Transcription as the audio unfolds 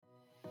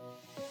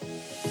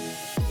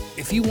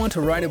If you want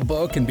to write a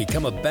book and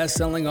become a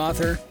best-selling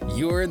author,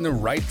 you're in the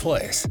right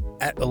place.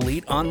 At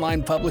Elite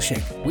Online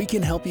Publishing, we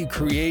can help you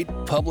create,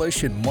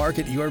 publish, and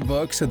market your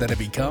book so that it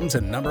becomes a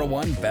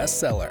 #1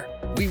 bestseller.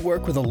 We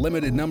work with a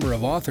limited number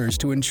of authors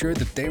to ensure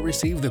that they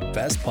receive the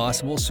best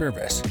possible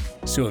service.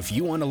 So if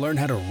you want to learn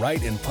how to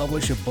write and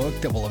publish a book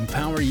that will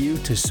empower you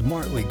to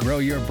smartly grow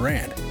your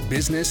brand,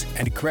 business,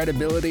 and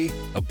credibility,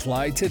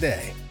 apply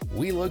today.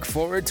 We look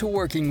forward to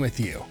working with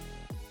you.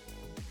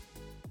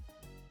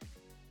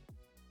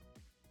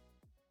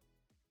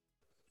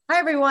 Hi,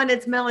 everyone.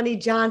 It's Melanie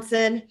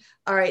Johnson.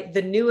 All right.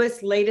 The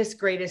newest, latest,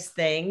 greatest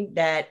thing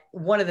that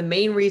one of the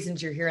main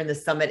reasons you're here in the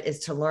summit is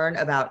to learn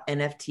about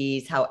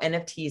NFTs, how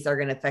NFTs are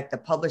going to affect the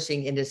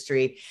publishing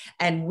industry.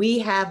 And we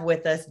have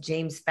with us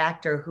James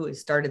Faktor, who has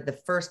started the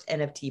first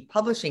NFT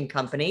publishing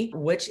company,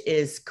 which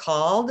is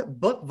called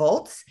Book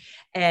Vaults.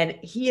 And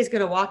he is going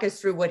to walk us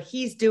through what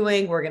he's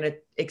doing. We're going to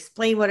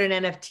explain what an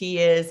NFT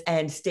is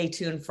and stay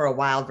tuned for a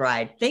wild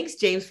ride. Thanks,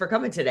 James, for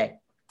coming today.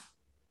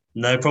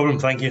 No problem.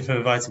 Thank you for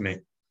inviting me.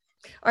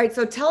 All right.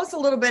 So tell us a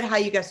little bit how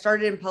you got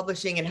started in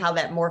publishing and how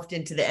that morphed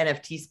into the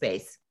NFT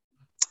space.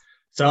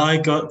 So I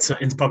got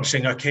into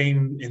publishing. I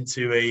came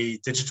into a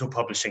digital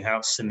publishing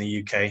house in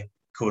the UK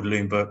called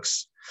Loom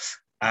Books.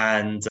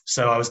 And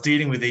so I was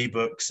dealing with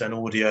ebooks and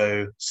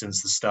audio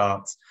since the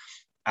start.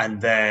 And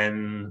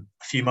then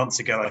a few months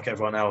ago, like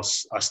everyone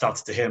else, I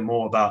started to hear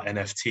more about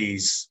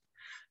NFTs.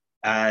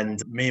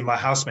 And me and my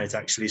housemate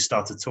actually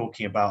started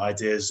talking about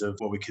ideas of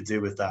what we could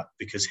do with that,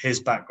 because his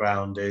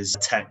background is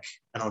tech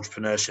and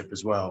entrepreneurship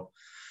as well.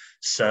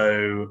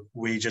 So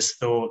we just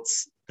thought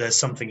there's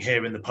something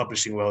here in the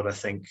publishing world, I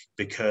think,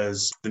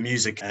 because the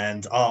music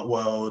and art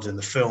world and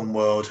the film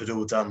world had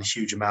all done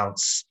huge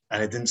amounts,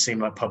 and it didn't seem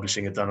like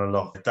publishing had done a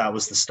lot. That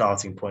was the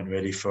starting point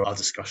really for our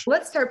discussion.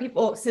 Let's start,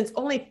 people, since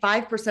only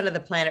 5% of the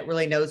planet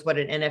really knows what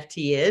an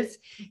NFT is.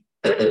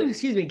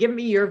 Excuse me, give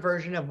me your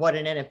version of what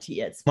an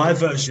NFT is. My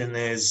version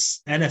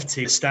is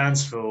NFT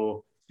stands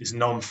for is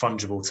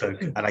non-fungible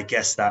token. And I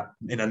guess that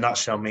in a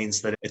nutshell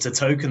means that it's a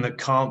token that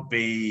can't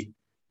be,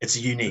 it's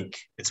unique,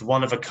 it's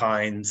one of a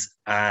kind,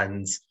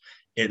 and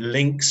it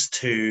links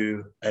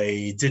to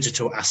a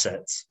digital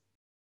asset,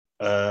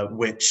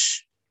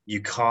 which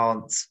you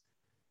can't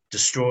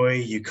destroy,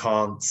 you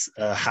can't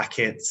hack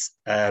it,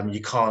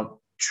 you can't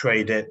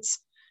trade it,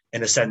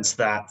 in a sense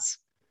that,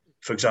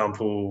 for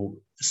example,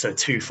 so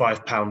 2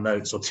 £5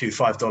 notes or 2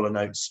 $5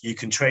 notes, you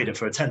can trade it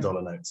for a $10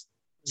 note.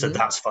 So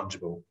that's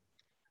fungible.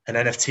 An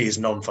NFT is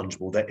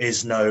non-fungible.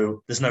 There's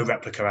no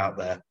replica out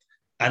there.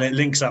 And it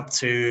links up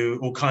to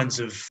all kinds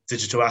of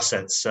digital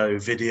assets. So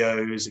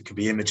videos, it could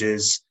be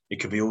images, it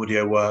could be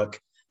audio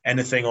work,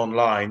 anything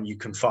online you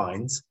can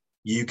find,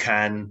 you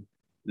can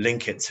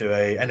link it to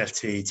a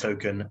NFT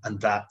token,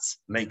 and that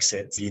makes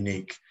it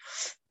unique.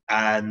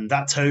 And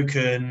that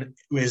token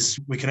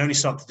we can only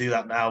start to do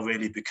that now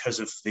really because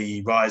of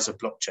the rise of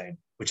blockchain,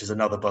 which is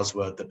another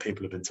buzzword that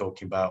people have been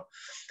talking about,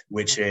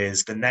 which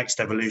is the next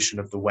evolution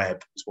of the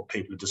web, is what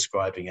people are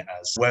describing it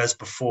as. Whereas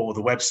before,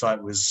 the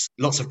website was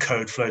lots of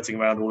code floating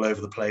around all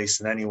over the place,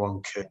 and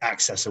anyone could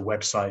access a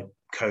website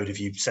code if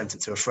you sent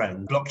it to a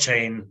friend.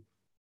 Blockchain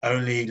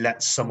only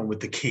lets someone with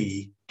the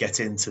key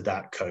get into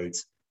that code.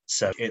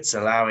 So it's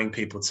allowing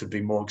people to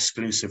be more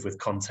exclusive with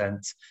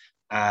content.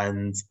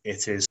 And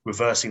it is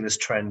reversing this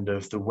trend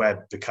of the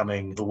web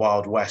becoming the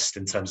Wild West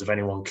in terms of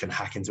anyone can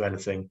hack into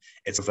anything.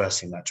 It's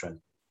reversing that trend.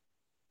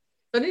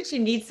 So did you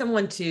need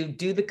someone to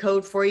do the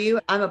code for you?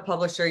 I'm a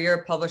publisher, you're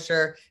a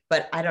publisher,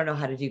 but I don't know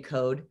how to do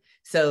code.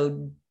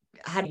 So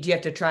how do you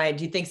have to try?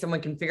 Do you think someone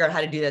can figure out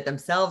how to do that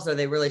themselves, or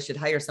they really should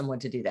hire someone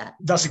to do that?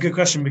 That's a good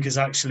question, because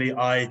actually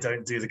I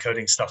don't do the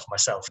coding stuff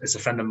myself. It's a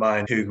friend of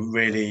mine who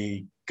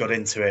really got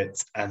into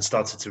it and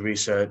started to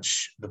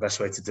research the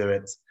best way to do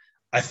it.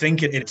 I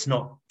think it's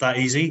not that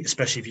easy,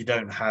 especially if you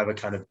don't have a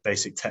kind of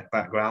basic tech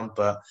background,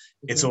 but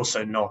it's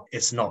also not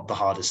the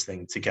hardest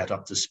thing to get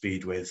up to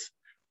speed with.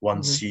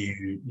 Once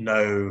you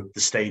know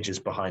the stages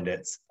behind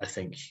it, I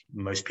think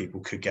most people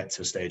could get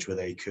to a stage where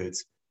they could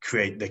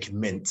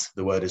mint,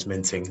 the word is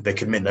minting, they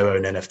could mint their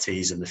own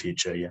NFTs in the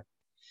future, yeah.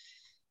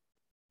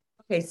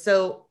 Okay,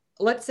 so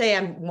let's say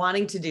I'm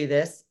wanting to do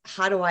this.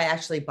 How do I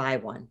actually buy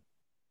one?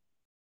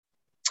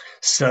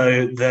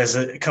 So there's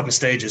a couple of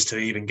stages to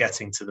even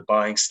getting to the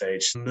buying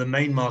stage. The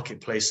main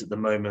marketplace at the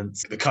moment,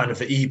 the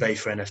eBay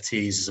for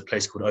NFTs, is a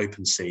place called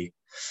OpenSea.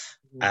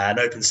 And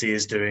OpenSea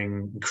is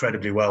doing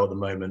incredibly well at the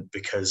moment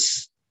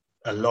because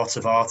a lot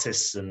of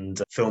artists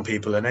and film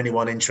people and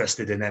anyone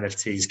interested in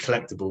NFTs,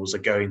 collectibles, are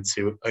going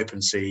to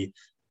OpenSea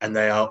and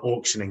they are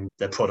auctioning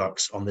their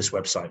products on this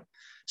website.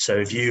 So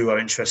if you are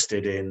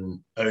interested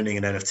in owning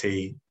an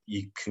NFT,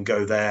 you can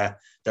go there.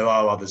 There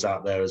are others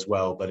out there as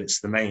well, but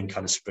it's the main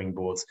kind of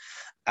springboard.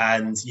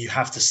 And you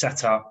have to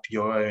set up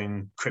your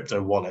own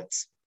crypto wallet.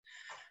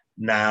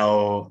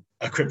 Now,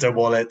 a crypto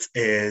wallet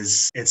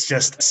it's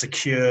just a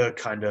secure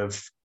kind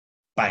of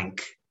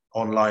bank,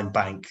 online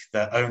bank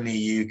that only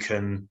you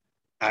can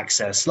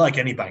access. Like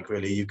any bank,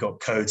 really, you've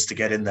got codes to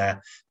get in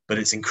there, but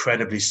it's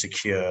incredibly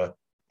secure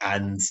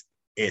and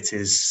it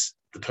is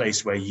the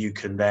place where you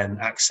can then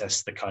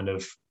access the kind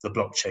of the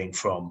blockchain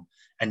from,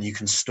 and you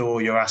can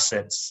store your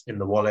assets in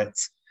the wallet.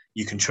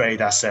 You can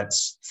trade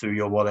assets through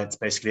your wallet.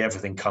 Basically,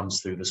 everything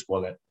comes through this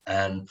wallet,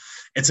 and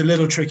it's a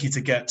little tricky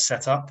to get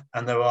set up.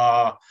 And there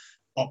are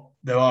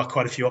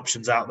quite a few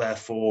options out there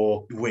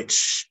for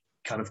which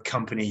kind of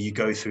company you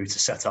go through to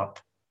set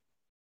up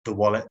the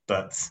wallet.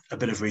 But a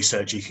bit of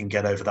research, you can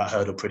get over that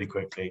hurdle pretty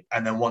quickly.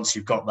 And then once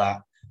you've got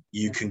that,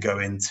 you can go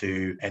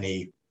into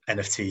any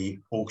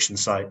NFT auction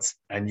site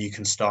and you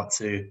can start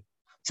to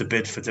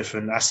bid for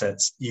different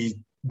assets. You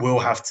will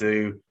have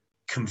to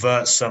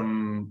convert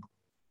some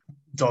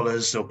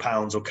dollars or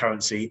pounds or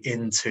currency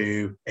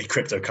into a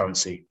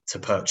cryptocurrency to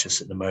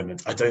purchase at the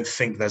moment. I don't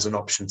think there's an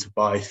option to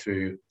buy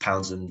through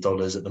pounds and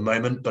dollars at the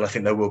moment, but I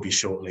think there will be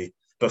shortly.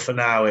 But for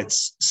now,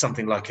 it's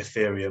something like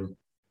Ethereum,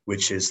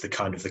 which is the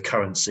kind of the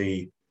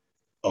currency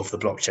of the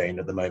blockchain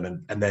at the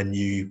moment. And then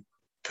you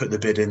put the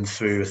bid in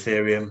through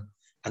Ethereum,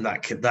 and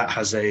that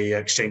has a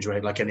exchange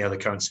rate like any other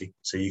currency.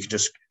 So you can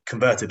just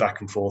convert it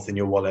back and forth in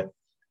your wallet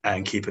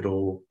and keep it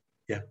all,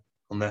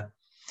 on there.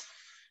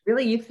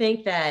 Really, you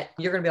think that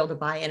you're going to be able to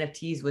buy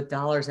NFTs with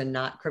dollars and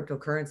not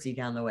cryptocurrency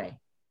down the way?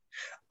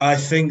 I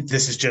think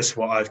this is just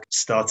what I've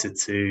started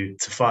to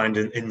find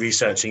in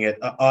researching it.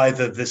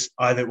 Either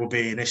it will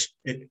be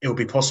it will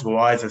be possible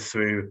either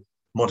through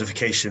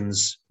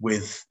modifications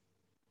with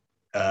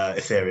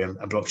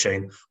Ethereum and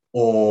blockchain,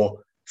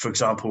 or, for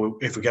example,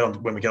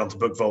 when we get onto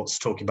Book Vaults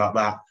talking about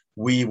that,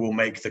 we will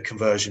make the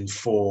conversion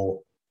for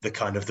the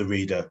kind of the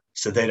reader,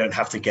 so they don't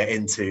have to get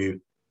into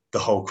the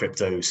whole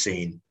crypto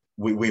scene.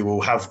 We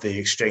will have the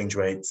exchange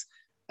rate,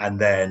 and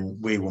then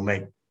we will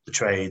make the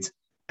trade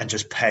and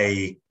just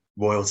pay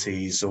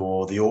royalties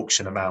or the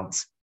auction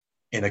amount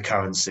in a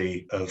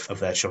currency of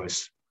their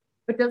choice.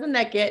 But doesn't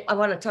that I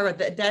want to talk about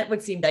that. That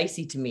would seem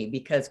dicey to me,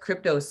 because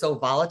crypto is so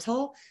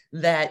volatile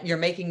that you're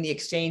making the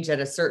exchange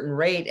at a certain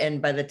rate.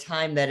 And by the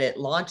time that it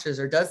launches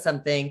or does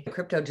something,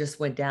 crypto just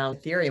went down.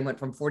 Ethereum went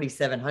from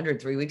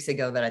 4,700 3 weeks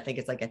ago, that I think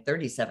it's like at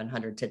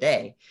 3,700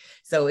 today.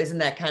 So isn't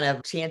that kind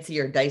of chancy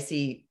or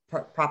dicey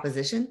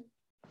proposition?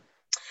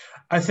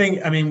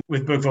 I mean,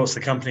 with Book Vaults,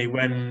 the company,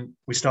 when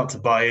we start to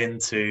buy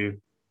into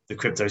the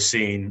crypto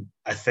scene,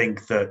 I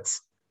think that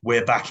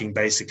we're backing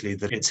basically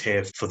that it's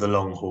here for the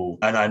long haul.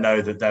 And I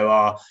know that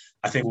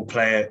I think we'll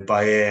play it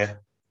by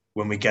ear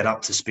when we get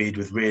up to speed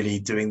with really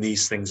doing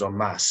these things en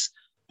masse.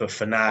 But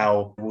for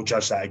now, we'll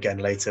judge that again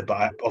later. But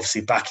I'm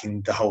obviously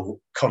backing the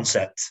whole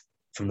concept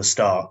from the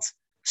start.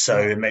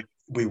 So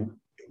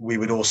we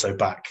would also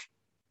back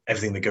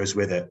everything that goes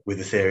with it, with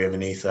Ethereum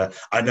and Ether.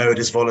 I know it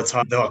is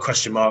volatile. There are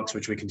question marks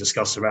which we can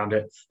discuss around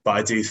it, but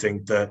I do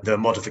think that the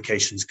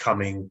modifications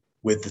coming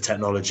with the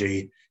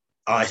technology,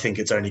 I think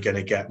it's only going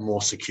to get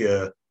more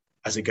secure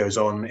as it goes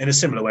on, in a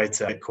similar way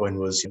to Bitcoin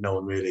was. No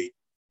one really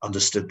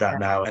understood that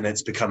now, and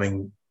it's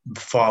becoming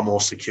far more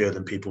secure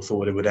than people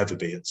thought it would ever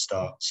be at the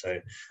start. So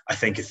I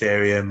think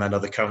Ethereum and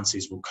other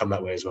currencies will come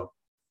that way as well.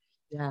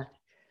 Yeah.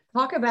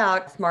 Talk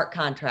about smart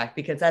contract,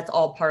 because that's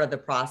all part of the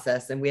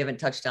process, and we haven't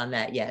touched on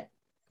that yet.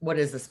 What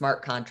is the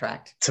smart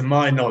contract? To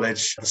my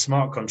knowledge, the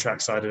smart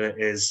contract side of it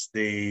is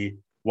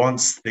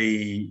once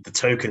the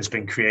token's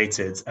been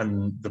created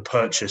and the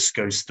purchase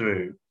goes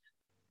through,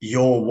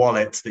 your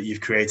wallet that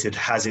you've created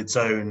has its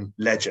own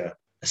ledger,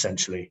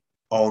 essentially,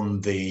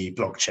 on the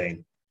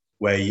blockchain,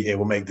 where it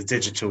will make the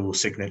digital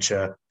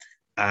signature,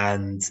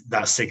 and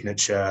that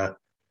signature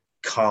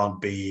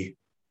it's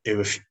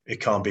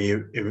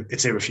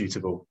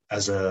irrefutable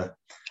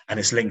and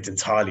it's linked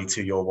entirely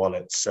to your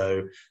wallet.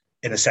 So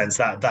in a sense,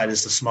 that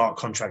is the smart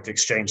contract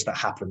exchange that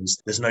happens.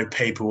 There's no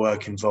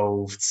paperwork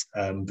involved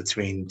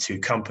between two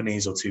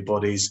companies or two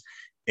bodies.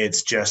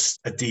 It's just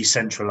a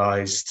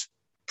decentralized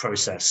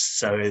process.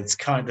 So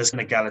there's an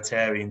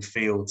egalitarian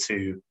feel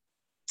to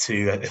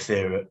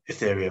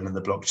Ethereum and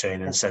the blockchain,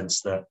 in the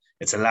sense that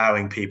it's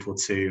allowing people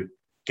to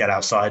get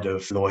outside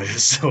of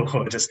lawyers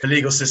or just the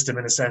legal system,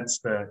 in a sense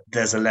that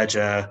there's a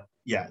ledger,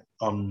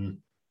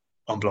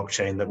 on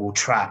blockchain that will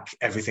track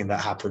everything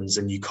that happens,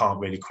 and you can't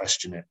really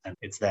question it, and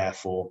it's there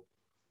for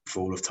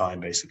all of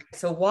time, basically.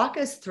 So walk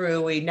us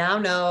through. We now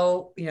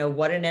know,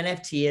 what an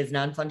NFT is,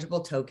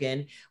 non-fungible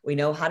token. We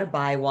know how to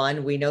buy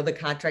one. We know the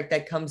contract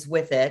that comes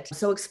with it.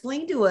 So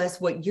explain to us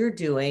what you're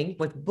doing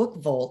with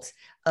Book Vault,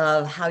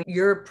 of how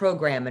your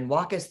program, and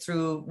walk us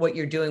through what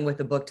you're doing with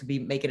the book to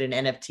make it an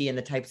NFT and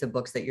the types of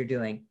books that you're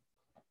doing.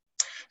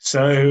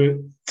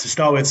 So to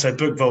start with,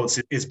 Book Vaults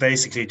is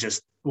basically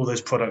just all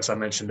those products I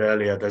mentioned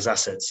earlier, those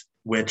assets.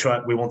 We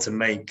want to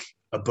make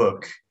a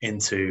book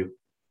into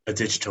a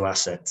digital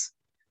asset.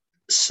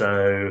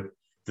 So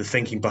the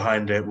thinking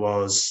behind it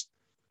was,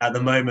 at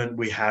the moment,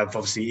 we have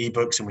obviously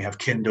ebooks and we have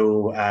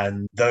Kindle,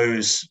 and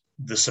the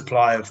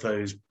supply of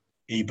those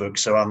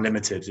ebooks are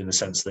unlimited, in the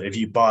sense that if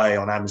you buy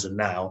on Amazon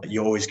now,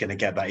 you're always going to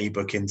get that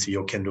ebook into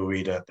your Kindle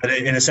reader. But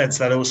in a sense,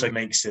 that also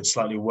makes it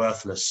slightly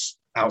worthless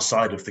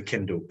outside of the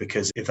Kindle,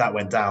 because if that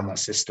went down, that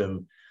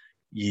system,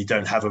 you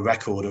don't have a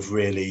record of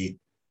really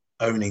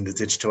owning the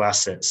digital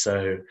asset.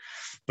 So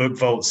Book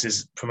Vaults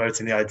is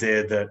promoting the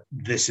idea that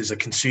this is a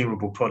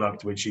consumable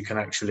product which you can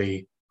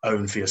actually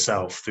own for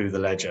yourself through the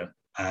ledger.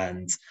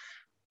 And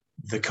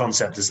the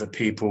concept is that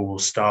people will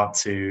start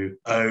to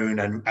own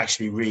and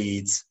actually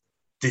read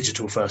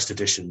digital first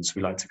editions,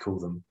 we like to call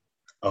them,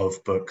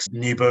 of books.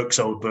 New books,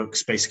 old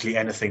books, basically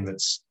anything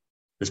that's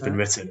been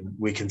written,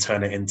 we can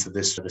turn it into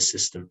this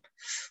system.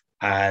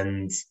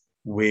 And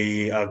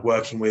we are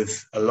working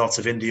with a lot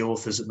of indie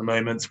authors at the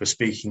moment. We're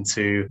speaking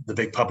to the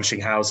big publishing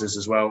houses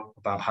as well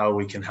about how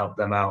we can help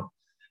them out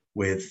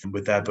with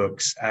their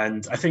books.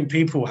 And I think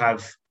people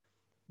have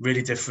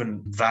really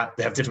different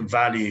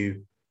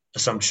value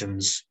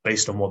assumptions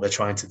based on what they're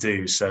trying to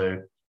do. So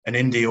an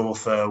indie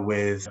author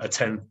with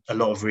a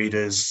lot of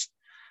readers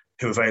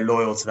who are very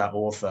loyal to that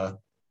author,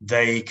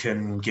 they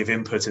can give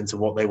input into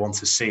what they want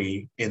to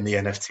see in the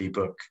NFT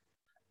book.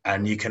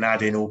 And you can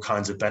add in all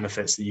kinds of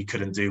benefits that you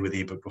couldn't do with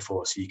ebook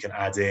before. So you can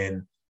add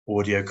in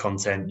audio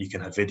content, you can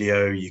have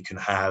video, you can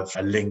have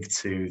a link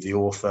to the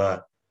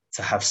author,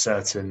 to have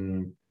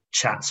certain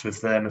chats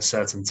with them at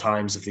certain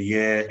times of the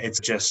year. It's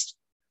just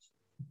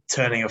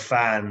turning a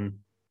fan,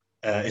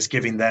 is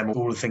giving them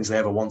all the things they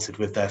ever wanted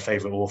with their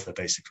favorite author,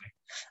 basically.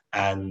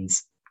 And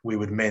we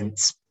would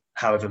mint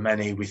however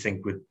many we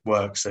think would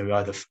work, so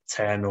either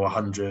 10 or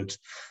 100,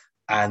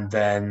 and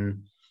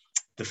then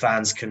the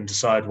fans can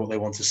decide what they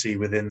want to see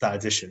within that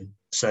edition.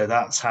 So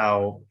that's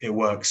how it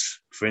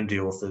works for indie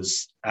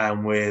authors.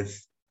 And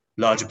with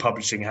larger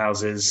publishing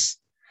houses,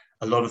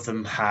 a lot of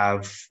them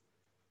have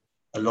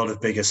a lot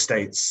of big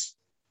estates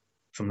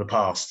from the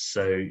past.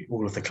 So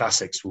all of the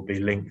classics will be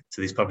linked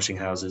to these publishing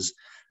houses,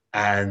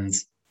 and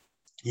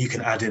you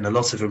can add in a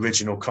lot of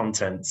original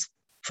content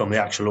from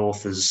the actual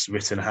author's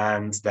written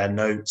hand, their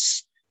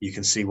notes. You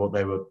can see what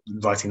they were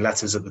writing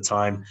letters at the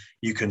time.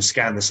 You can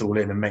scan this all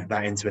in and make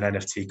that into an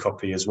NFT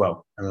copy as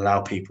well and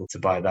allow people to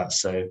buy that.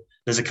 So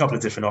there's a couple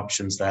of different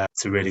options there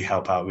to really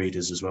help out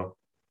readers as well.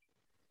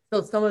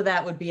 So some of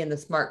that would be in the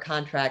smart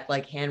contract,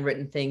 like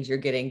handwritten things. You're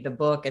getting the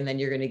book, and then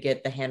you're going to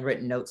get the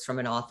handwritten notes from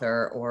an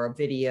author, or a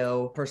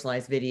video,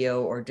 personalized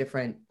video, or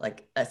different,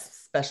 like a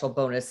special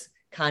bonus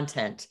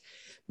content.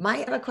 I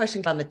have a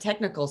question on the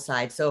technical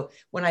side. So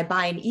when I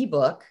buy an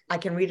ebook, I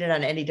can read it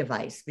on any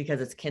device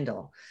because it's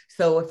Kindle.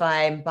 So if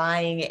I'm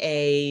buying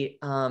a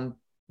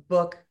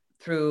book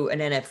through an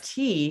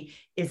NFT,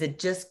 is it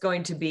just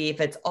going to be,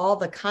 if it's all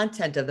the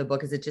content of the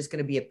book, is it just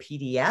going to be a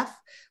PDF,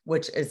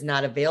 which is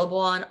not available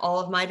on all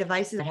of my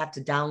devices? I have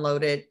to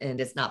download it, and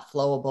it's not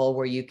flowable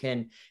where you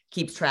can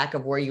keep track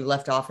of where you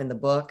left off in the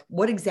book.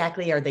 What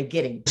exactly are they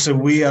getting? So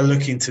we are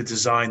looking to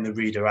design the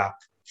reader app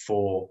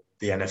for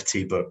the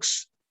NFT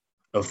books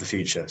of the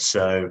future.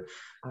 So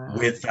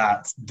with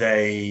that,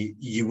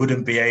 you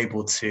wouldn't be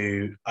able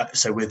to,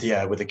 so with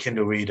a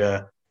Kindle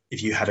reader,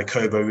 if you had a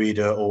Kobo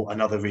reader or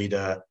another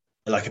reader,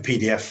 like a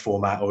PDF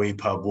format or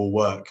EPUB will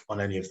work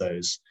on any of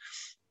those.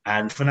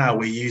 And for now,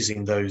 we're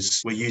using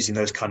those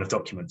kind of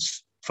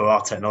documents for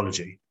our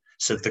technology.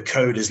 So the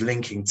code is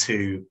linking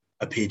to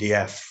a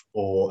PDF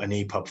or an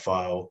EPUB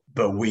file,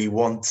 but we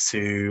want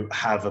to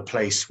have a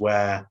place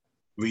where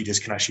readers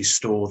can actually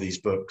store these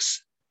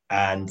books,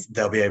 and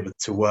they'll be able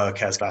to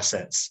work as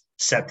assets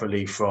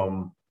separately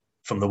from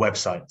the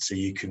website. So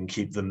you can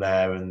keep them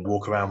there and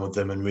walk around with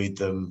them and read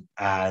them.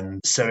 And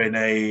so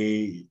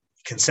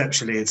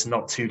conceptually, it's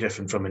not too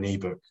different from an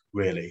ebook,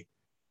 really,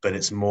 but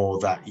it's more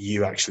that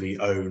you actually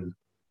own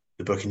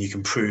the book, and you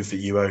can prove that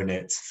you own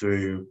it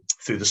through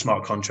the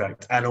smart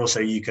contract. And also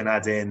you can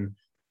add in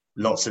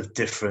lots of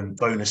different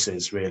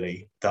bonuses,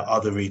 really, that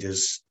other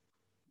readers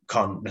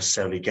can't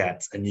necessarily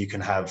get. And you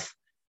can have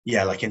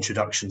like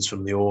introductions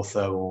from the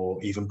author, or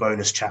even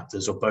bonus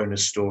chapters or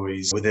bonus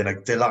stories within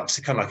a deluxe,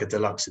 kind of like a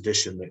deluxe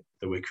edition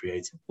that we're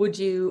creating. Would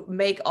you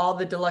make all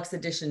the deluxe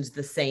editions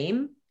the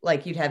same?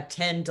 Like you'd have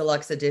 10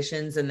 deluxe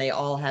editions and they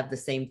all have the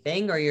same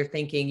thing? Or you're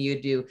thinking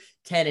you'd do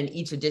 10 and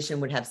each edition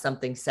would have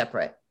something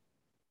separate?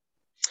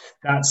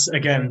 That's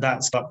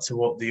up to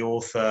what the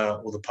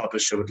author or the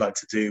publisher would like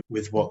to do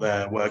with what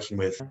they're working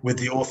with. With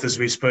the authors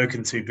we've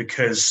spoken to,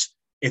 because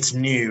it's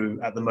new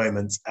at the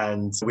moment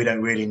and we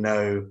don't really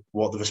know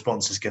what the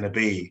response is going to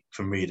be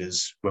from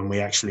readers when we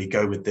actually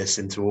go with this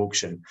into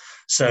auction.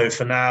 So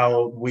for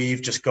now,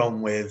 we've just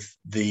gone with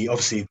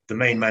obviously the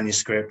main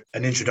manuscript,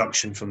 an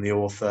introduction from the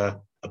author,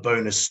 a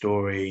bonus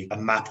story, a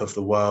map of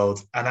the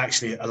world. And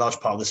actually a large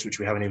part of this, which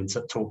we haven't even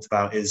talked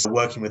about, is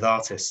working with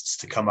artists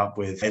to come up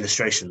with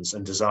illustrations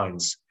and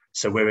designs.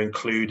 So we're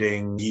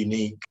including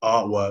unique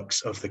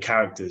artworks of the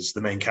characters,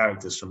 the main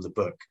characters from the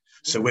book.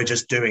 So we're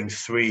just doing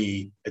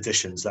 3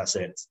 editions, that's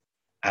it.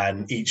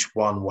 And each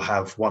one will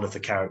have one of the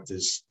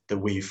characters that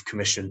we've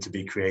commissioned to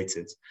be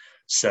created.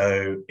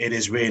 So it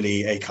is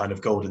really a kind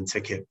of golden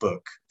ticket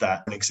book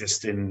that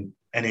exists in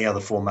any other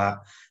format.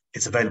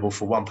 It's available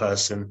for one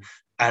person.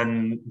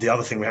 And the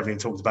other thing we haven't even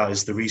talked about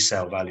is the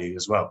resale value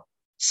as well.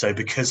 So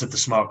because of the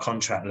smart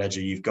contract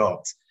ledger you've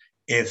got,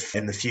 if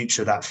in the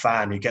future that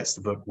fan who gets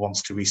the book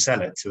wants to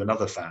resell it to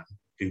another fan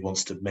who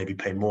wants to maybe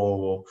pay more,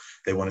 or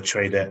they want to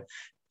trade it,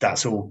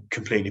 that's all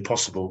completely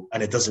possible.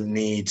 And it doesn't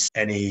need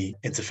any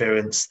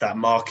interference. That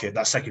market,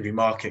 that secondary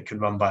market can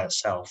run by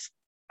itself.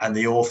 And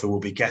the author will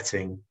be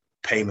getting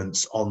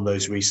payments on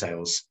those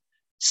resales.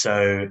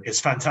 So it's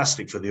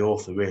fantastic for the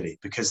author, really,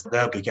 because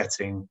they'll be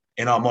getting,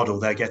 in our model,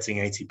 they're getting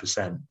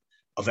 80%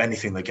 of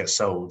anything that gets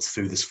sold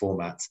through this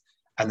format.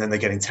 And then they're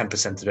getting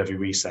 10% of every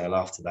resale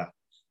after that.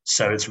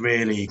 So it's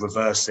really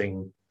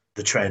reversing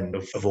the trend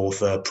of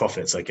author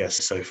profits, I guess,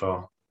 so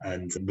far.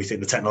 And we think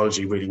the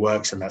technology really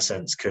works in that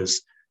sense,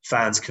 because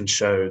fans can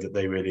show that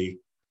they really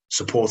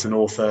support an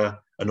author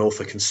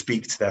can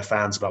speak to their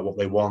fans about what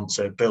they want.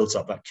 So it builds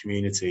up that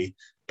community,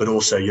 but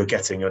also you're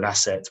getting an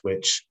asset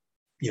which,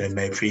 you know,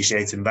 may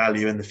appreciate in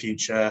value in the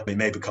future. It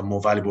may become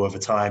more valuable over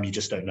time. You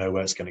just don't know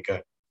where it's going to go.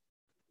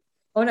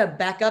 I want to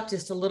back up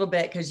just a little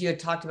bit because you had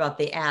talked about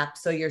the app.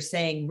 So you're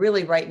saying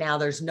really right now,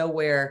 there's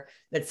nowhere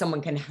that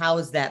someone can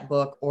house that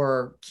book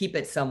or keep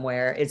it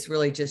somewhere. It's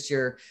really just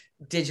your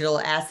digital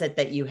asset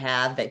that you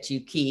have that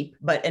you keep,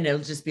 and it'll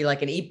just be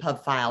like an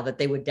EPUB file that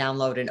they would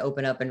download and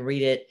open up and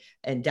read it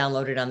and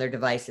download it on their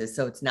devices.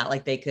 So it's not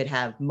like they could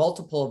have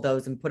multiple of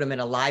those and put them in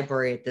a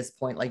library at this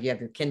point, like you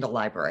have your Kindle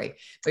library,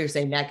 but you're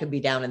saying that could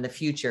be down in the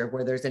future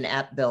where there's an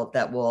app built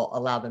that will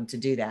allow them to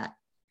do that.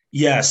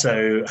 Yeah,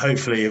 so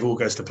hopefully if all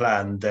goes to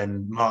plan,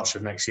 then March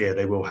of next year,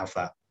 they will have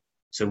that.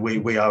 So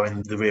we are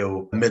in the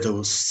real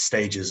middle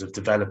stages of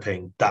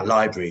developing that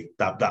library,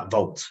 that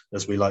vault,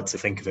 as we like to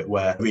think of it,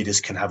 where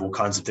readers can have all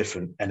kinds of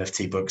different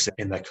NFT books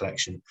in their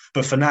collection.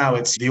 But for now,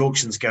 it's the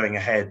auctions going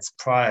ahead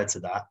prior to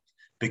that,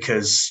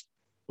 because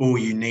all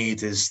you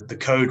need is the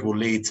code will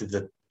lead to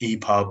the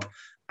EPUB,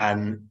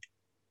 and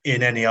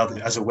in any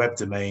other, as a web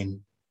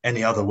domain,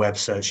 any other web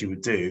search you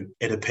would do,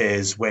 it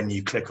appears when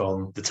you click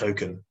on the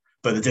token.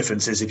 But the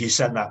difference is if you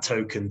sent that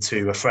token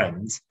to a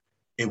friend,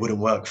 it wouldn't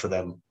work for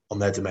them on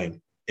their domain.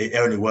 It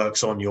only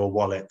works on your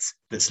wallet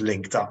that's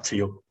linked up to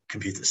your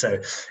computer. So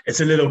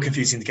it's a little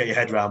confusing to get your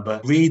head around,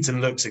 but reads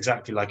and looks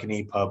exactly like an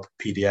EPUB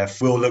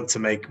PDF. We'll look to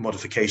make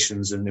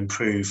modifications and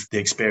improve the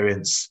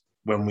experience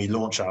when we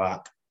launch our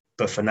app.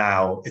 But for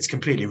now, it's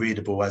completely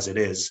readable as it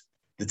is.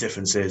 The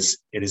difference is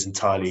it is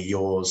entirely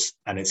yours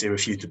and it's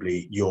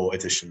irrefutably your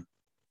edition.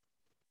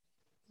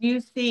 You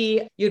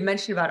had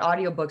mentioned about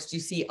audiobooks. Do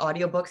you see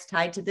audiobooks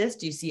tied to this?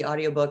 Do you see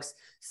audiobooks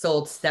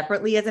sold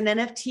separately as an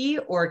NFT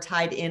or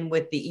tied in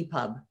with the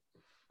EPUB?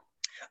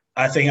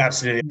 I think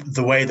absolutely.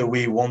 The way that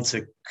we want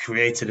to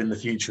create it in the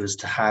future is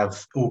to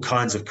have all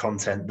kinds of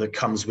content that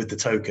comes with the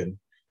token.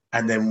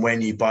 And then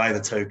when you buy the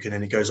token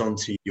and it goes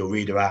onto your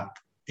reader app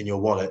in your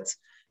wallet,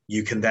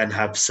 you can then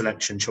have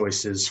selection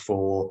choices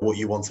for what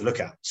you want to look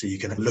at. So you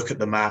can look at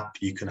the map,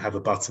 you can have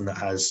a button that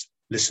has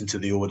listen to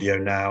the audio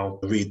now,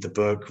 read the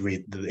book,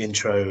 read the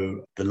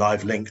intro, the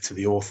live link to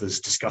the author's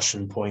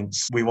discussion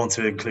points. We want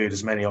to include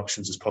as many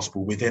options as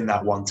possible within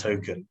that one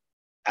token.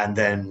 And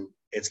then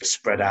it's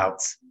spread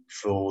out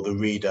for the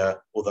reader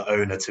or the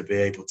owner to be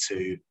able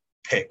to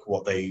pick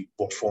what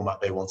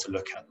format they want to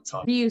look at the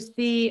time. Do you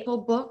see full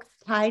books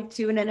tied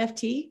to an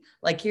NFT?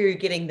 Like here you're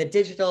getting the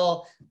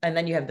digital and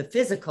then you have the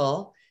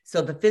physical.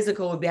 So the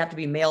physical would have to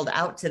be mailed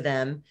out to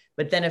them.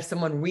 But then if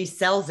someone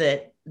resells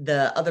it,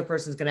 the other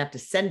person's going to have to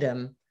send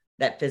them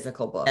that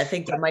physical book. I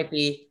think there might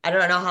be, I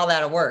don't know how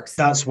that works.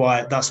 That's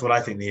what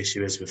I think the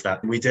issue is with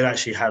that. We did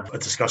actually have a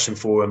discussion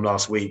forum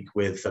last week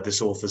with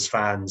this author's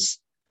fans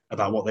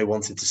about what they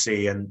wanted to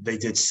see. And they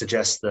did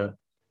suggest that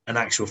an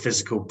actual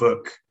physical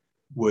book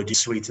would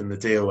sweeten the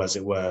deal, as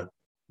it were,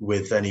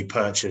 with any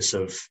purchase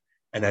of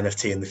an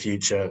NFT in the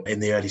future, in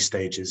the early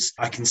stages.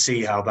 I can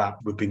see how that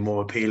would be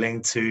more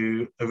appealing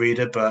to a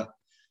reader, but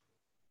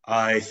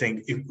I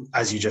think,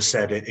 as you just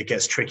said, it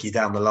gets tricky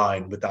down the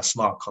line with that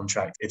smart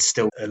contract. It's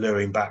still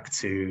alluring back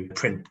to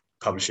print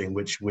publishing,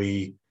 which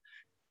we,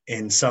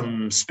 in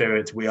some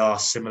spirit, we are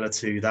similar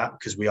to that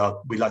because we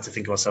like to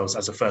think of ourselves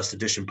as a first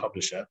edition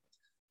publisher,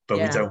 but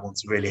we don't want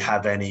to really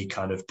have any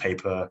kind of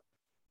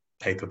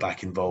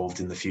paperback involved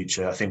in the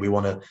future. I think we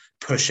want to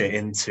push it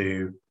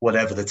into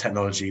whatever the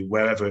technology,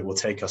 wherever it will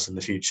take us in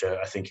the future.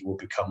 I think it will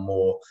become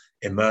more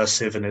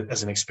immersive and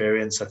as an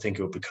experience. I think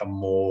it will become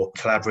more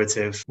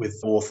collaborative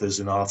with authors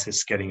and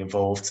artists getting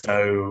involved.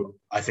 So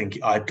I think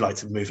I'd like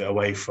to move it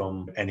away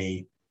from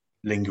any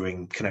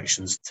lingering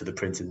connections to the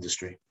print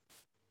industry.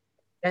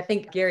 I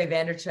think Gary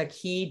Vaynerchuk,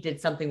 he did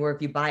something where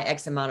if you buy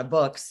X amount of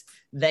books,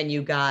 then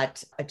you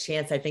got a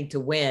chance, I think, to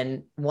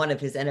win one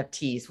of his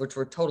NFTs, which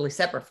were totally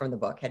separate from the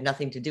book, had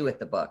nothing to do with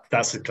the book.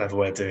 That's a clever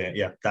way of doing it.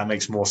 Yeah, that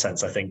makes more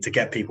sense, I think, to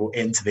get people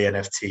into the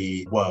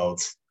NFT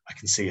world. I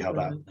can see how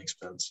that makes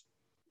sense.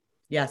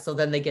 Yeah, so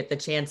then they get the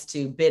chance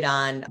to bid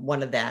on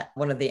one of the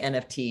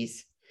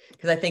NFTs.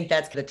 Because I think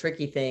that's the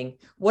tricky thing.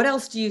 What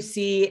else do you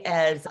see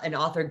as an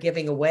author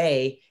giving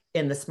away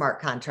in the smart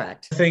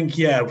contract? I think,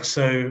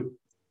 so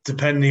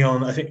depending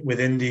on, I think with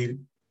indie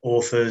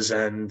authors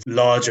and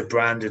larger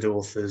branded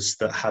authors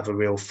that have a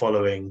real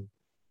following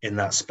in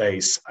that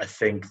space, I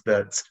think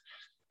that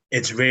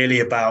it's really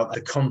about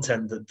the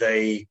content that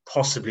they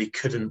possibly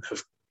couldn't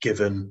have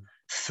given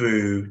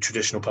through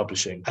traditional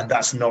publishing. And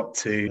that's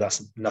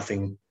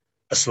nothing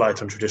a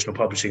slight on traditional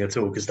publishing at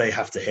all, because they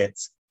have to hit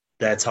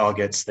their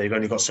targets. They've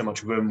only got so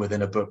much room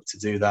within a book to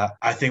do that.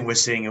 I think we're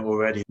seeing it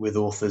already with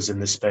authors in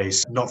this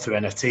space, not through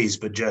NFTs,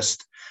 but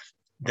just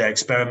they're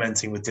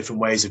experimenting with different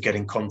ways of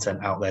getting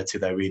content out there to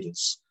their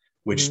readers,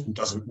 which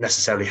doesn't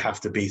necessarily have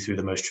to be through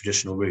the most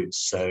traditional routes.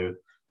 So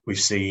we've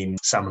seen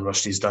Salman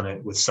Rushdie's done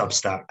it with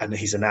Substack, and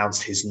he's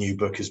announced his new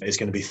book is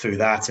going to be through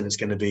that, and it's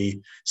going to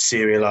be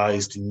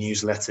serialized and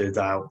newslettered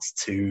out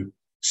to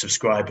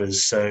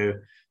subscribers. So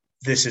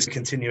this is a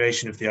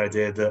continuation of the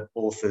idea that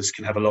authors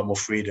can have a lot more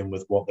freedom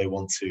with what they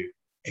want to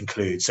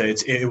include. So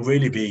it'll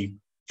really be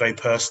very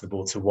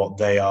personable to what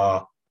they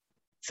are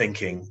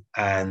thinking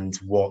and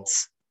what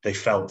they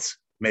felt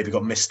maybe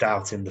got missed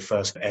out in the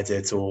first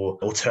edit, or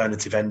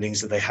alternative endings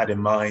that they had in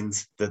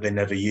mind that they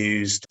never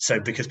used. So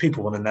because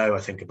people want to know, I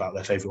think, about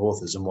their favorite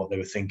authors and what they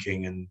were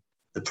thinking and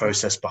the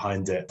process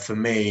behind it. For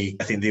me,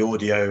 I think the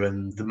audio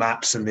and the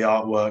maps and the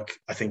artwork,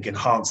 I think,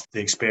 enhance the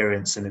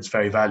experience, and it's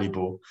very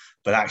valuable.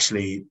 But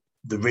actually,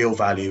 the real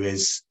value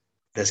is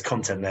there's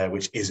content there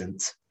which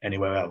isn't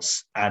anywhere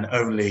else. And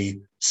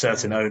only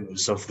certain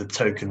owners of the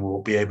token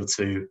will be able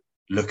to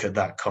look at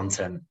that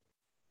content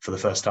for the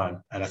first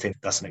time. And I think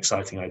that's an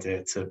exciting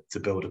idea to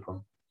build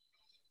upon.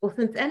 Well,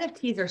 since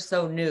NFTs are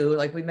so new,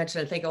 like we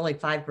mentioned, I think only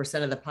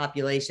 5% of the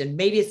population,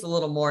 maybe it's a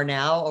little more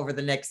now over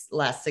the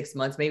last 6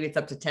 months, maybe it's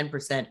up to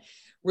 10%,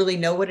 really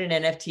know what an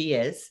NFT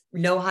is,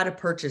 know how to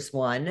purchase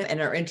one, and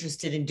are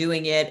interested in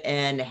doing it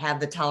and have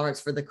the tolerance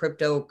for the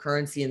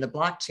cryptocurrency and the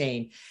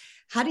blockchain.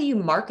 How do you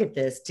market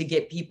this to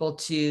get people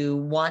to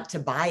want to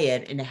buy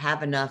it and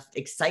have enough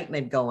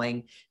excitement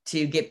going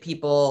to get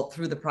people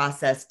through the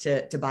process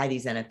to buy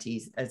these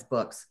NFTs as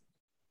books?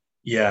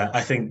 Yeah, I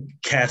think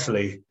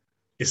carefully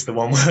is the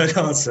one word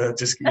answer.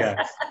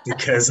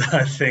 Because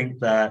I think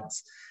that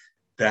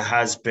there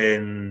has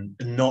been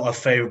not a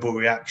favorable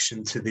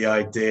reaction to the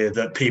idea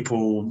that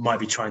people might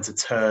be trying to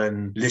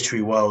turn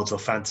literary worlds or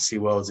fantasy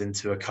worlds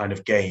into a kind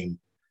of game.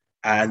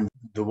 And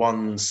the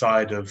one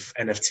side of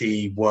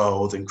NFT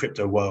world and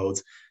crypto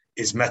world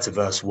is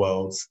metaverse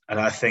world. And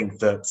I think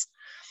that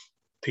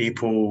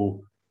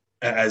people,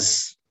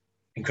 as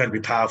incredibly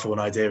powerful an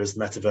idea as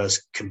the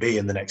metaverse can be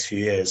in the next few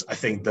years, I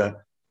think that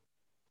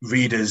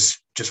readers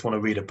just want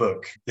to read a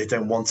book. They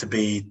don't want to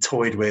be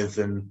toyed with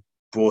and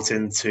brought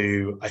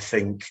into, I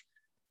think,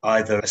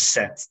 either a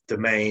set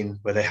domain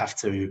where they have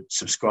to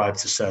subscribe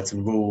to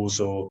certain rules,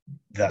 or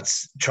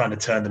that's trying to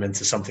turn them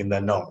into something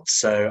they're not.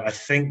 So I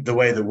think the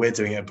way that we're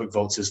doing it at Book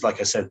Vaults is, like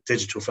I said,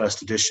 digital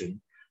first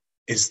edition,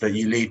 is that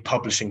you lead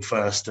publishing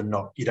first and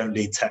you don't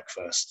lead tech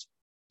first.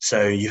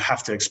 So you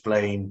have to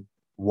explain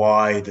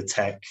why the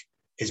tech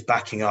is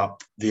backing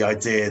up the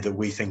idea that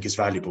we think is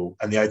valuable.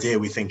 And the idea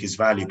we think is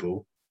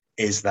valuable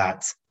is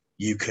that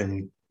you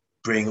can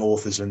bring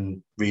authors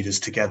and readers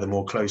together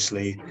more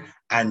closely,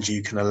 and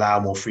you can allow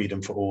more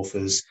freedom for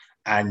authors,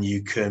 and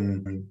you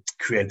can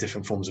create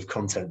different forms of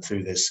content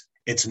through this.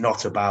 It's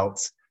not about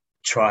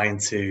trying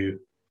to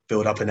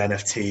build up an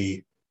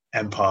NFT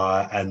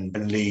empire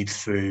and lead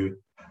through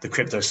the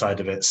crypto side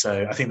of it.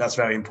 So I think that's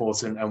very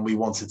important, and we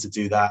wanted to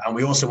do that. And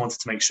we also wanted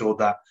to make sure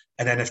that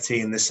an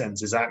NFT in this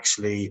sense is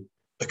actually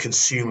a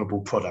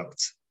consumable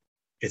product.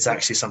 It's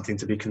actually something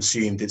to be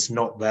consumed. It's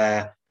not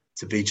there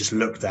to be just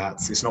looked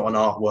at. It's not an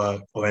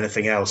artwork or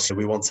anything else. So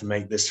we want to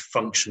make this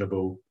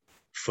functionable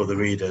for the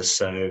readers.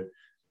 So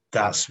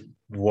that's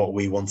what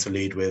we want to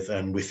lead with.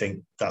 And we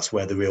think that's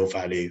where the real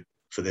value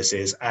for this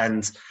is.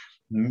 And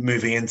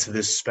moving into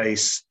this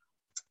space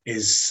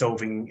is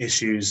solving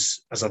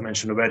issues, as I've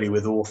mentioned already,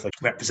 with author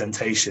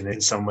representation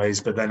in some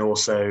ways, but then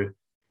also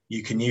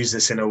you can use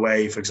this in a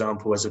way, for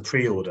example, as a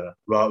pre-order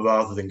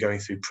rather than going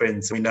through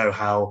print. We know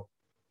how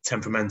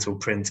temperamental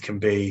print can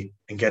be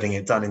and getting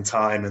it done in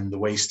time and the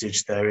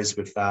wastage there is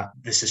with that.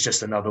 This is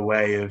just another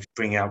way of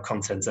bringing out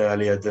content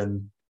earlier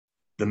than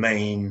the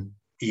main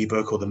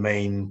ebook or the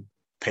main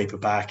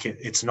paperback.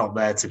 It's not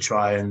there to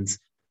try and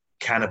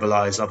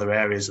cannibalize other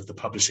areas of the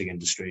publishing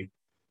industry.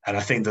 And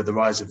I think that the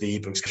rise of the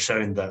ebooks has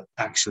shown that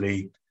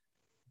actually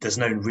there's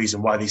no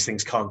reason why these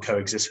things can't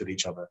coexist with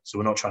each other. So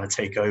we're not trying to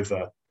take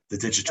over the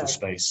digital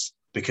space,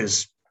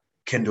 because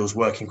Kindles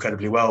work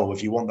incredibly well.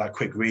 If you want that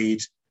quick read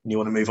and you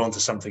want to move on to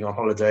something on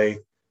holiday,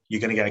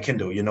 you're going to get a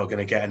Kindle. You're not going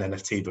to get an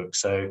NFT book.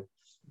 So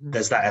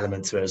there's that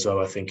element to it as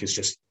well. I think it's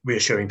just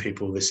reassuring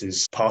people this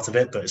is part of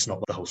it, but it's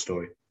not the whole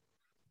story.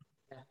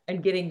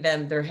 And getting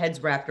them their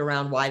heads wrapped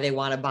around why they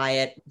want to buy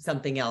it,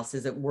 something else.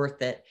 Is it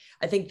worth it?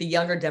 I think the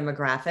younger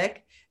demographic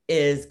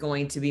is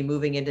going to be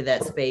moving into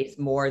that space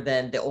more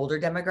than the older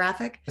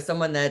demographic.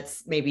 Someone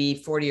that's maybe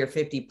 40 or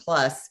 50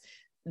 plus,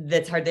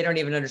 that's hard. They don't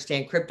even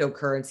understand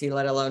cryptocurrency,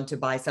 let alone to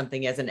buy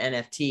something as an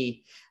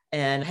NFT.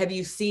 And have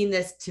you seen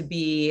this to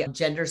be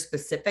gender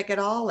specific at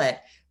all?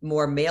 That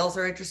more males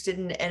are interested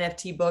in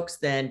NFT books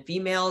than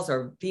females,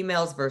 or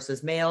females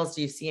versus males?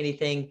 Do you see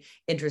anything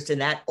interest in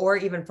that? Or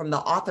even from the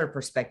author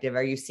perspective,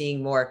 are you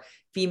seeing more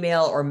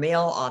female or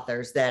male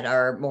authors that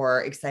are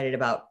more excited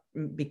about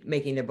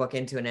making their book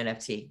into an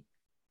NFT?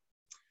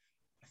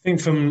 I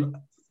think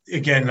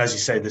again, as you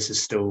say, this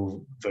is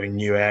still a very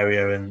new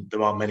area and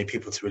there aren't many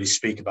people to really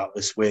speak about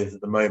this with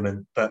at the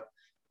moment. But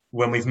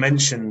when we've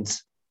mentioned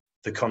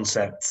the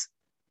concept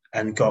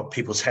and got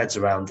people's heads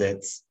around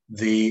it,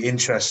 the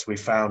interest we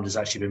found has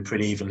actually been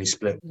pretty evenly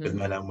split with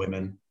men and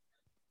women.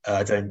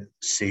 I don't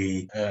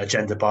see a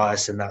gender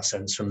bias in that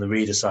sense from the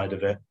reader side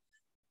of it.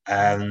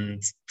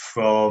 And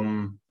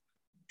from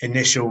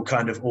initial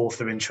kind of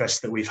author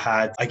interest that we've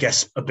had, I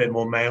guess a bit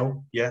more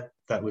male. Yeah,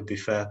 that would be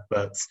fair.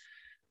 But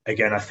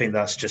again, I think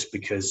that's just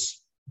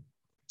because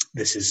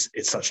it's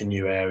such a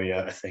new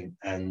area, I think.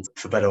 And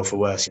for better or for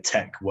worse, the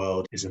tech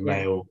world is a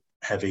male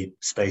heavy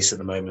space at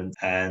the moment.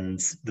 And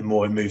the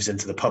more it moves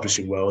into the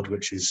publishing world,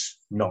 which is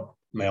not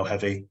male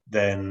heavy,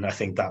 then I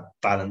think that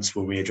balance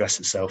will readdress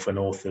itself when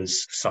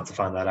authors start to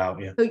find that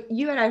out. Yeah. So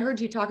I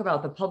heard you talk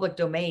about the public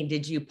domain.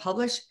 Have you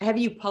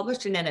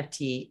published an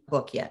NFT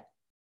book yet?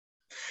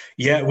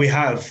 Yeah, we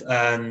have.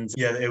 And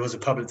yeah, it was a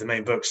public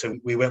domain book. So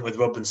we went with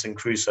Robinson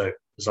Crusoe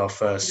as our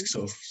first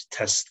sort of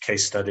test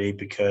case study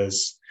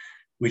because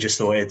we just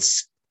thought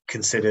it's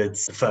considered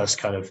the first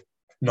kind of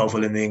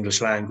novel in the English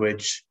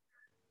language.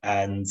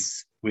 And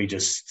we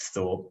just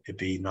thought it'd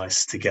be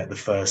nice to get the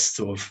first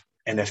sort of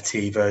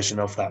NFT version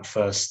of that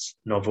first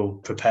novel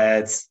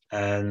prepared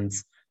and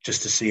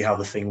just to see how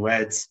the thing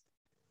read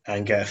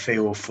and get a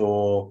feel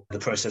for the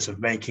process of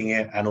making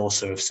it and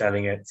also of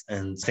selling it.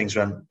 And things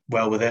went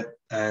well with it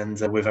and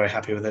we're very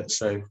happy with it.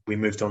 So we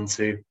moved on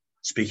to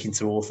speaking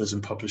to authors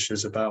and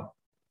publishers about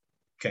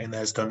getting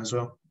theirs done as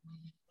well.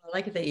 I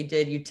like it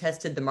that you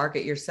tested the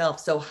market yourself.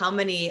 So how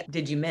many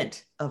did you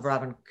mint of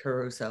Robin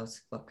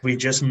Crusoe's book? We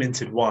just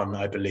minted one,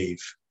 I believe.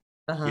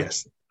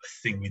 Yes, I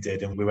think we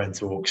did. And we went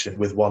to auction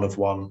with one of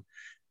one.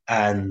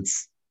 And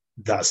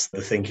that's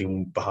the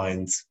thinking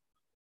behind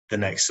the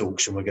next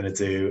auction we're going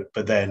to do.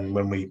 But then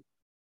when we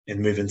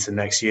move into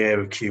next year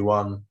of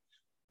Q1,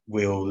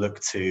 we'll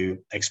look to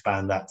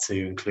expand that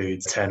to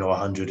include 10 or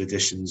 100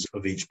 editions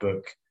of each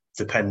book,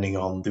 depending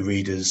on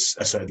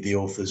the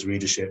author's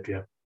readership.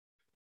 Yeah.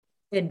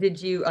 And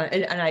did you,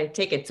 and I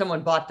take it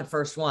someone bought the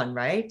first one,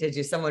 right?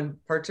 Someone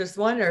purchase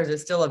one, or is it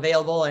still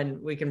available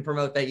and we can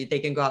promote that they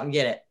can go out and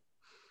get it?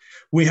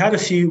 We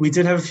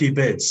did have a few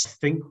bids. I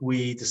think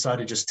we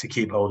decided just to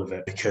keep hold of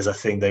it because I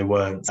think they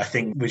weren't. I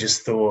think we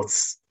just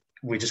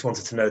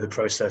wanted to know the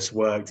process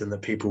worked and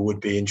that people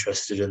would be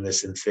interested in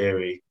this in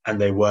theory. And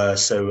they were.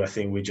 So I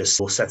think we just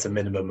set a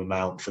minimum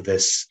amount for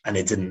this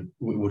and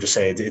we'll just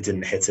say it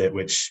didn't hit it,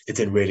 which it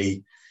didn't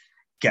really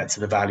get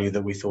to the value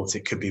that we thought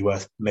it could be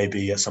worth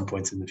maybe at some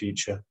point in the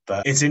future.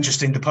 But it's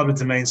interesting. The public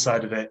domain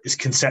side of it is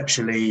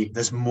conceptually,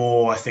 there's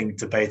more, I think,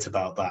 debate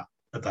about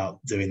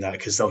doing that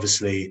because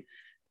obviously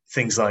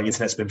things like the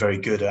internet's been very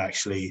good at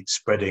actually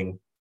spreading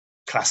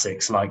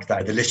classics like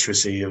that. The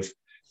literacy of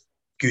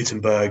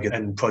Gutenberg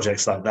and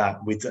projects like that,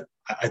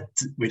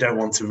 we don't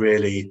want to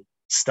really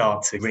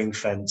start to ring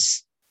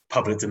fence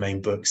public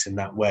domain books in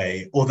that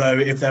way. Although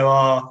if there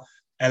are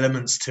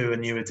elements to a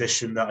new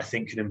edition that I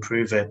think can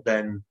improve it,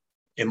 then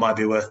it might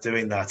be worth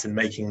doing that and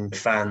making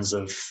fans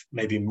of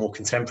maybe more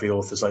contemporary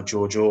authors like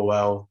George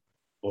Orwell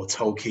or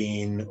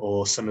Tolkien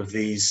or some of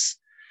these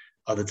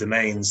other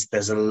domains.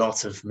 There's a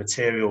lot of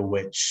material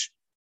which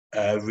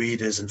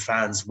readers and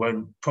fans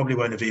probably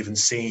won't have even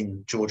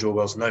seen George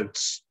Orwell's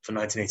notes for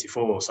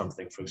 1984 or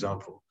something, for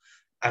example.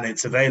 And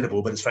it's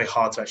available, but it's very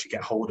hard to actually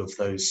get hold of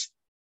those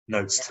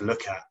notes to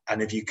look at.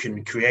 And if you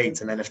can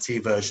create an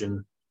NFT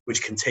version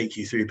which can take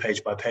you through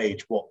page by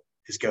page what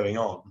is going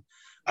on,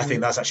 I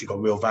think that's actually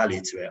got real value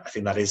to it. I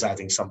think that is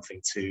adding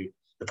something to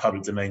the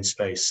public domain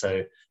space.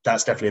 So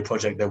that's definitely a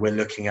project that we're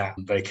looking at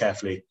very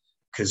carefully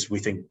because we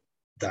think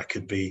that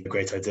could be a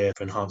great idea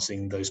for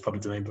enhancing those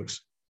public domain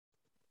books.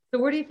 So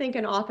where do you think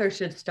an author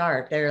should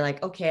start? They're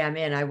like, okay, I'm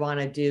in, I want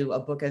to do a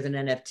book as an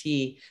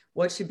NFT.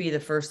 What should be the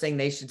first thing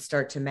they should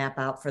start to map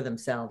out for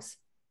themselves?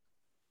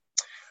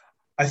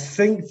 I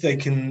think they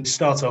can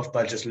start off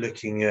by just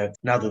looking at,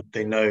 now that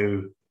they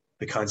know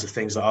the kinds of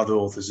things that other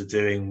authors are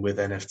doing with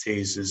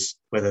NFTs, is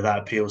whether that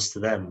appeals to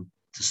them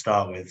to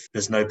start with.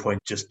 There's no point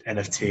just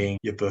NFTing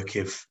your book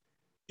if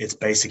it's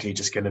basically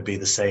just going to be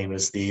the same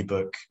as the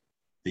ebook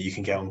that you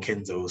can get on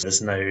Kindles.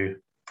 There's no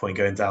point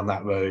going down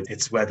that road.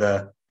 It's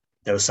whether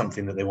there was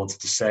something that they wanted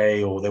to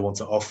say or they want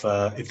to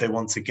offer. If they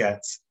want to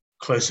get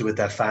closer with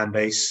their fan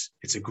base,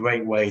 it's a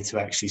great way to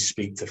actually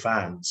speak to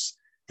fans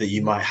that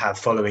you might have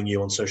following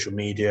you on social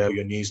media or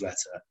your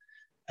newsletter.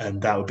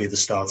 And that would be the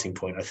starting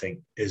point, I think,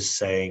 is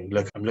saying,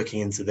 look, I'm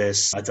looking into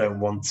this. I don't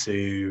want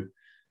to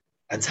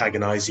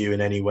antagonize you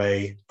in any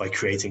way by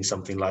creating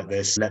something like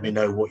this. Let me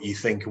know what you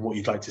think and what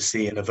you'd like to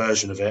see in a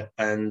version of it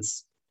and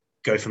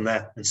go from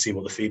there and see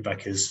what the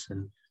feedback is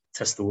and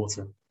test the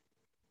water.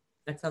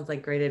 That sounds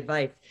like great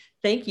advice.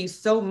 Thank you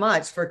so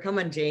much for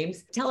coming,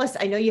 James. Tell us,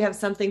 I know you have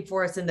something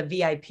for us in the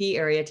VIP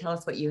area. Tell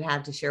us what you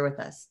have to share with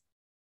us.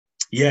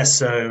 Yes,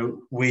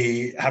 so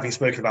having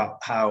spoken about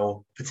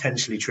how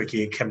potentially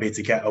tricky it can be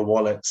to get a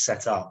wallet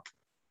set up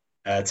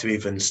to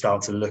even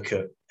start to look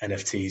at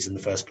NFTs in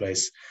the first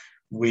place,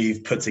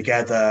 we've put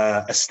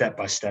together a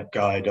step-by-step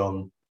guide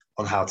on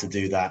how to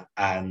do that.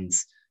 And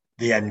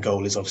the end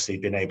goal is obviously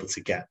being able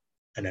to get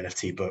an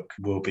NFT book.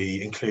 We'll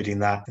be including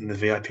that in the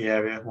VIP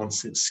area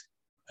once it's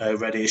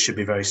ready. It should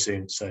be very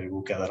soon. So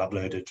we'll get that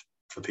uploaded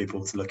for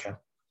people to look at.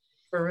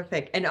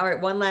 Terrific. And all right,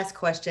 one last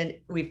question.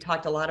 We've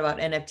talked a lot about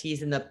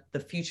NFTs and the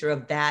future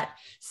of that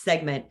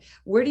segment.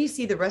 Where do you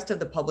see the rest of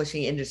the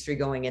publishing industry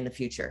going in the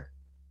future?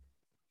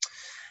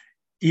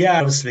 Yeah,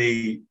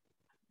 obviously,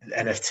 the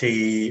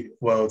NFT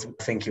world,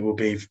 I think it will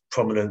be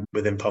prominent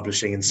within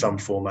publishing in some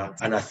format.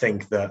 And I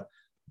think that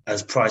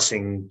as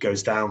pricing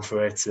goes down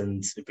for it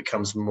and it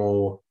becomes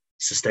more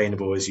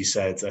sustainable, as you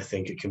said, I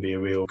think it can be a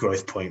real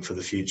growth point for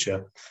the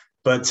future.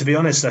 But to be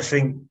honest, I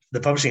think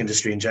the publishing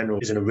industry in general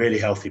is in a really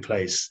healthy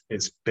place.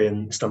 It's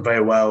done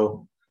very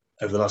well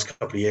over the last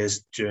couple of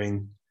years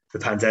during the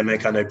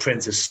pandemic. I know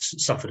print has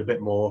suffered a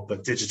bit more,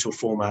 but digital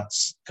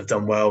formats have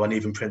done well, and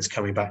even print's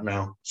coming back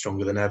now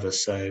stronger than ever.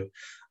 So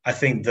I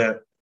think that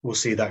we'll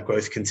see that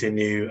growth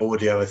continue.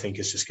 Audio, I think,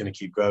 is just going to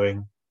keep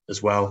growing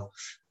as well.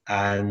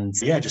 And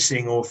yeah, just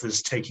seeing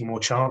authors taking more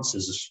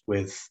chances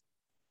with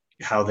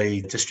how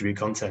they distribute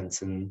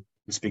content and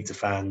speak to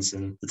fans,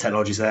 and the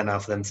technology's there now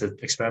for them to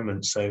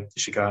experiment. So you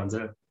should go out and do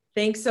it.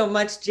 Thanks so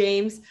much,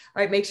 James.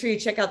 All right, make sure you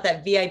check out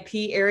that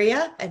VIP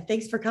area, and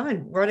thanks for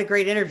coming. We're on a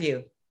great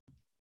interview.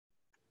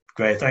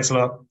 Great. Thanks a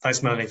lot.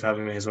 Thanks, Melanie, for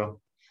having me as well.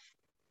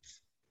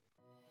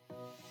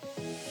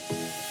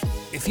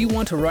 If you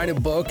want to write a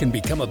book and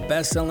become a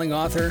best-selling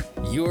author,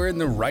 you're in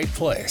the right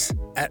place.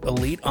 At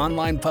Elite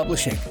Online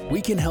Publishing,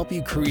 we can help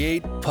you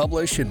create,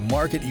 publish, and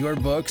market your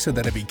book so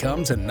that it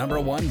becomes a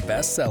 #1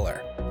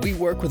 bestseller. We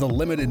work with a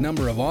limited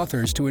number of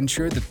authors to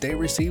ensure that they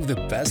receive the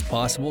best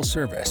possible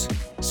service.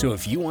 So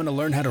if you want to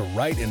learn how to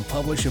write and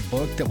publish a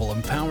book that will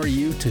empower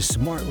you to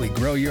smartly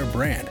grow your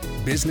brand,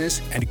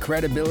 business, and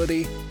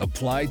credibility,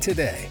 apply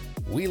today.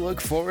 We look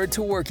forward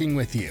to working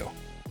with you.